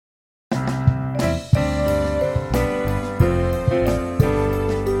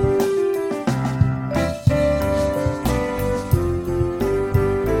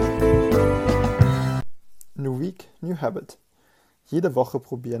Week, New Habit. Jede Woche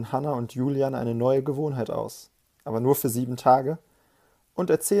probieren Hannah und Julian eine neue Gewohnheit aus, aber nur für 7 Tage und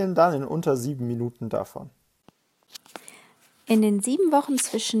erzählen dann in unter 7 Minuten davon. In den 7 Wochen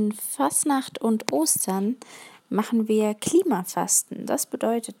zwischen Fastnacht und Ostern machen wir Klimafasten. Das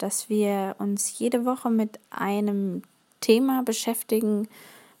bedeutet, dass wir uns jede Woche mit einem Thema beschäftigen,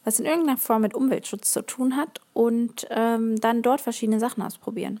 was in irgendeiner Form mit Umweltschutz zu tun hat und dann dort verschiedene Sachen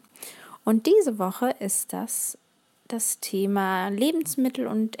ausprobieren. Und diese Woche ist das Thema Lebensmittel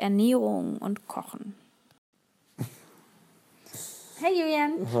und Ernährung und Kochen. Hey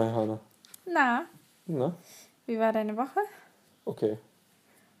Julian. Hi Hannah. Na, wie war deine Woche? Okay.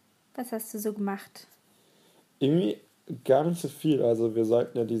 Was hast du so gemacht? Irgendwie gar nicht so viel. Also wir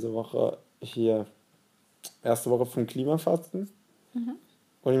sollten ja diese Woche hier erste Woche vom Klimafasten.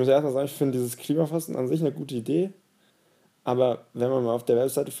 Und ich muss erstmal sagen, ich finde dieses Klimafasten an sich eine gute Idee. Aber wenn man mal auf der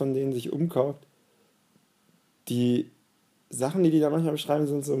Webseite von denen sich umguckt, die Sachen, die da manchmal beschreiben,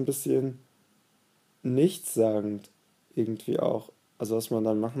 sind so ein bisschen nichtssagend irgendwie auch. Also was man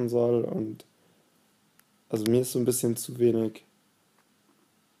dann machen soll und also mir ist so ein bisschen zu wenig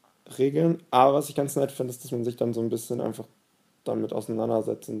Regeln. Aber was ich ganz nett finde, ist, dass man sich dann so ein bisschen einfach damit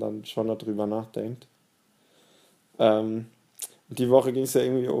auseinandersetzt und dann schon darüber nachdenkt. Die Woche ging es ja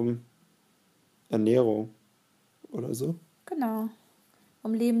irgendwie um Ernährung oder so. Genau,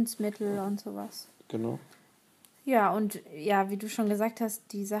 um Lebensmittel und sowas. Genau. Ja, und ja, wie du schon gesagt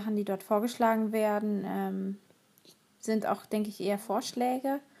hast, die Sachen, die dort vorgeschlagen werden, sind auch, denke ich, eher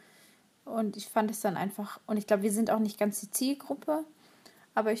Vorschläge. Und ich fand es dann einfach, und ich glaube, wir sind auch nicht ganz die Zielgruppe,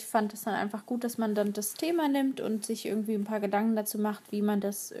 aber ich fand es dann einfach gut, dass man dann das Thema nimmt und sich irgendwie ein paar Gedanken dazu macht, wie man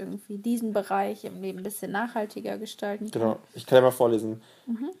das irgendwie diesen Bereich im Leben ein bisschen nachhaltiger gestalten kann. Genau, ich kann ja mal vorlesen.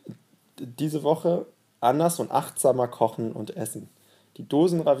 Diese Woche anders und achtsamer kochen und essen. Die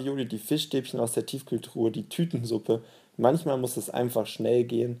Dosenravioli, die Fischstäbchen aus der Tiefkühltruhe, die Tütensuppe. Manchmal muss es einfach schnell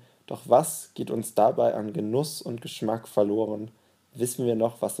gehen. Doch was geht uns dabei an Genuss und Geschmack verloren? Wissen wir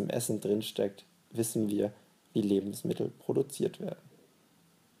noch, was im Essen drinsteckt? Wissen wir, wie Lebensmittel produziert werden?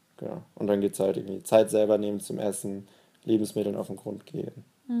 Genau. Und dann geht es halt irgendwie Zeit selber nehmen zum Essen, Lebensmitteln auf den Grund gehen.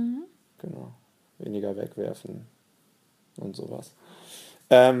 Genau. Weniger wegwerfen und sowas.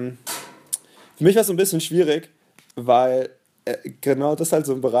 Für mich war es so ein bisschen schwierig, weil genau das halt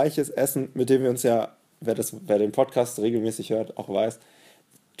so ein Bereich ist, Essen, mit dem wir uns ja, wer den Podcast regelmäßig hört, auch weiß,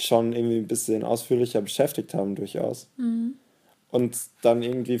 schon irgendwie ein bisschen ausführlicher beschäftigt haben durchaus. Und dann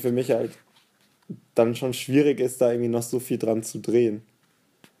irgendwie für mich halt dann schon schwierig ist, da irgendwie noch so viel dran zu drehen.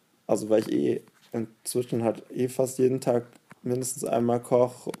 Also weil ich inzwischen halt fast jeden Tag mindestens einmal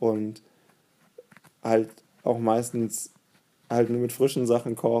koche und halt auch meistens halt nur mit frischen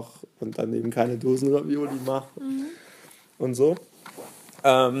Sachen koche und dann eben keine Dosenravioli mache und so.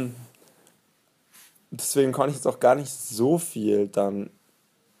 Deswegen konnte ich jetzt auch gar nicht so viel dann.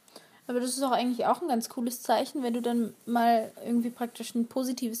 Aber das ist doch eigentlich auch ein ganz cooles Zeichen, wenn du dann mal irgendwie praktisch ein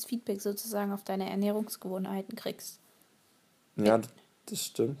positives Feedback sozusagen auf deine Ernährungsgewohnheiten kriegst. Ja, das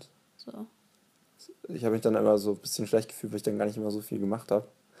stimmt. So. Ich habe mich dann immer so ein bisschen schlecht gefühlt, weil ich dann gar nicht immer so viel gemacht habe.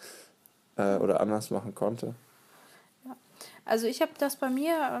 Oder anders machen konnte. Ja. Also ich habe das bei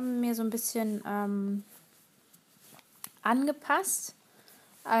mir so ein bisschen angepasst.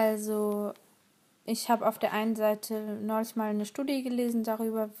 Also ich habe auf der einen Seite neulich mal eine Studie gelesen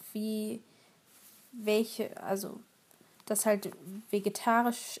darüber, also dass halt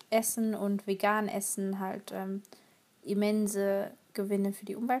vegetarisch Essen und vegan Essen halt immense Gewinne für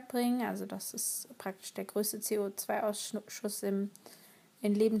die Umwelt bringen. Also das ist praktisch der größte CO2-Ausschuss in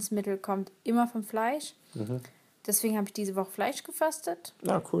Lebensmitteln kommt immer vom Fleisch. Deswegen habe ich diese Woche Fleisch gefastet.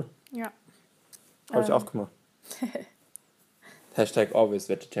 Ja, cool. Ja. Habe ich auch gemacht. Hashtag always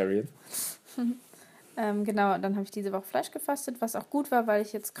vegetarian. Genau, dann habe ich diese Woche Fleisch gefastet, was auch gut war, weil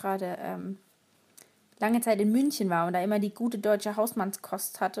ich jetzt gerade lange Zeit in München war und da immer die gute deutsche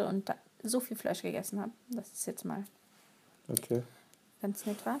Hausmannskost hatte und da so viel Fleisch gegessen habe. Das ist jetzt mal ganz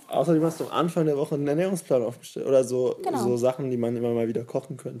nett war. Außerdem hast du am Anfang der Woche einen Ernährungsplan aufgestellt oder so, Genau. so Sachen, die man immer mal wieder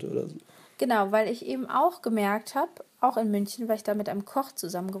kochen könnte oder so. Genau, weil ich eben auch gemerkt habe, auch in München, weil ich da mit einem Koch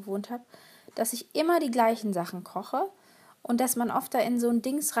zusammen gewohnt habe, dass ich immer die gleichen Sachen koche und dass man oft da in so ein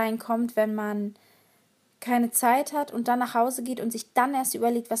Dings reinkommt, wenn man keine Zeit hat und dann nach Hause geht und sich dann erst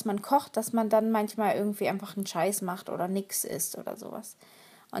überlegt, was man kocht, dass man dann manchmal irgendwie einfach einen Scheiß macht oder nix isst oder sowas.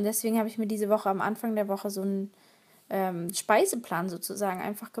 Und deswegen habe ich mir diese Woche am Anfang der Woche so einen Speiseplan sozusagen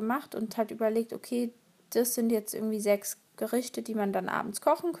einfach gemacht und halt überlegt, okay, das sind jetzt irgendwie 6 Gerichte, die man dann abends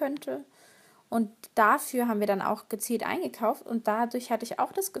kochen könnte. Und dafür haben wir dann auch gezielt eingekauft und dadurch hatte ich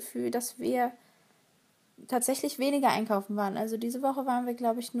auch das Gefühl, dass wir tatsächlich weniger einkaufen waren. Also diese Woche waren wir,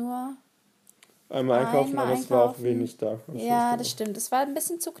 glaube ich, nur einmal einkaufen, einmal aber es war auch einkaufen. wenig da. am Schluss Ja, dann das auch. stimmt. Es war ein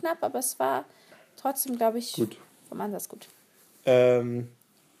bisschen zu knapp, aber es war trotzdem, glaube ich, Gut. vom Ansatz gut.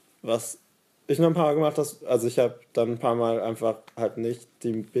 Was ich noch ein paar Mal gemacht habe, also ich habe dann ein paar Mal einfach halt nicht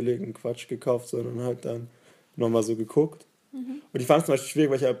den billigen Quatsch gekauft, sondern halt dann nochmal so geguckt. Und ich fand es zum Beispiel schwierig,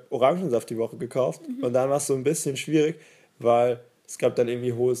 weil ich habe Orangensaft die Woche gekauft. Und dann war es so ein bisschen schwierig, weil es gab dann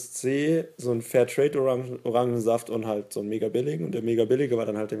irgendwie hohes C, so ein Fairtrade Orangensaft und halt so ein mega billigen. Und der mega billige war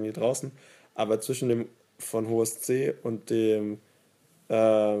dann halt irgendwie draußen. Aber zwischen dem von hohes C und dem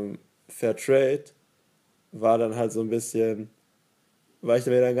Fairtrade war dann halt so ein bisschen, war ich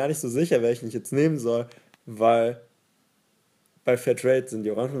mir dann gar nicht so sicher, welchen ich jetzt nehmen soll, weil bei Fairtrade sind die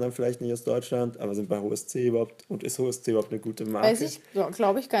Orangen dann vielleicht nicht aus Deutschland, aber sind bei HOSC überhaupt, und ist HOSC überhaupt eine gute Marke? Weiß ich,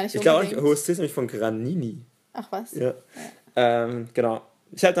 glaube ich gar nicht Ich glaube auch nicht, unbedingt. HOSC ist nämlich von Granini. Ach was? Ja. Genau.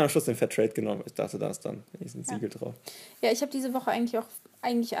 Ich habe dann am Schluss den Fairtrade genommen. Ich dachte, da ist dann ein Siegel drauf. Ja, ich habe diese Woche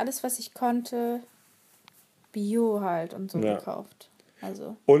eigentlich alles, was ich konnte, Bio halt und so Ja. gekauft.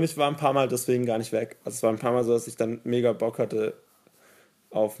 Also, Und ich war ein paar Mal deswegen gar nicht weg. Also es war ein paar Mal so, dass ich dann mega Bock hatte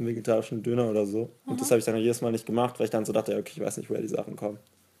auf einen vegetarischen Döner oder so. Und das habe ich dann jedes Mal nicht gemacht, weil ich dann so dachte, ja, okay, ich weiß nicht, woher die Sachen kommen.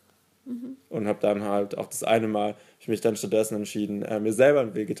 Und habe dann halt auch das eine Mal, ich mich dann stattdessen entschieden, mir selber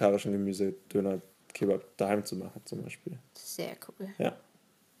einen vegetarischen Gemüse-Döner-Kebab daheim zu machen zum Beispiel. sehr cool. Ja.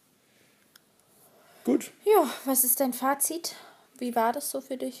 Gut. Ja, was ist dein Fazit? Wie war das so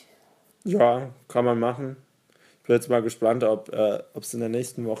für dich? Ja, kann man machen. Ich bin jetzt mal gespannt, ob es in der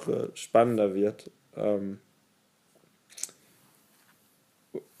nächsten Woche spannender wird.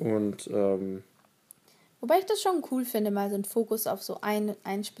 Wobei ich das schon cool finde, mal so einen Fokus auf so einen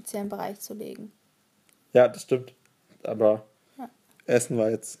speziellen Bereich zu legen. Ja, das stimmt. Aber Ja. Essen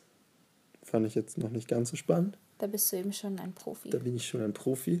fand ich jetzt noch nicht ganz so spannend. Da bist du eben schon ein Profi. Da bin ich schon ein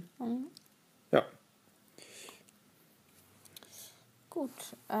Profi. Mhm. Ja. Gut.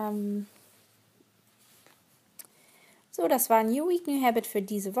 So, das war New Week, New Habit für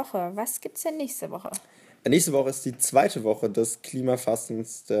diese Woche. Was gibt's denn nächste Woche? Nächste Woche ist die zweite Woche des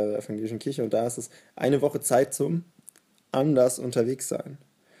Klimafastens der evangelischen Kirche und da ist es eine Woche Zeit zum anders unterwegs sein.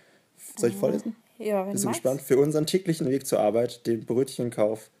 Soll ich vorlesen? Ja, wenn Bist du du magst. gespannt? Für unseren täglichen Weg zur Arbeit, den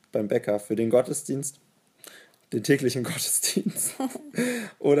Brötchenkauf beim Bäcker, für den Gottesdienst, den täglichen Gottesdienst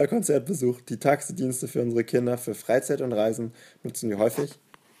oder Konzertbesuch, die Taxidienste für unsere Kinder, für Freizeit und Reisen nutzen wir häufig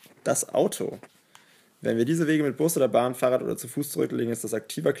das Auto. Wenn wir diese Wege mit Bus oder Bahn, Fahrrad oder zu Fuß zurücklegen, ist das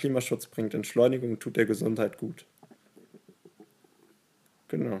aktiver Klimaschutz, bringt Entschleunigung und tut der Gesundheit gut.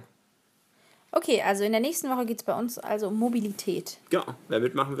 Genau. Okay, also in der nächsten Woche geht es bei uns also um Mobilität. Ja, wer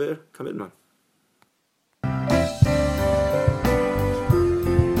mitmachen will, kann mitmachen.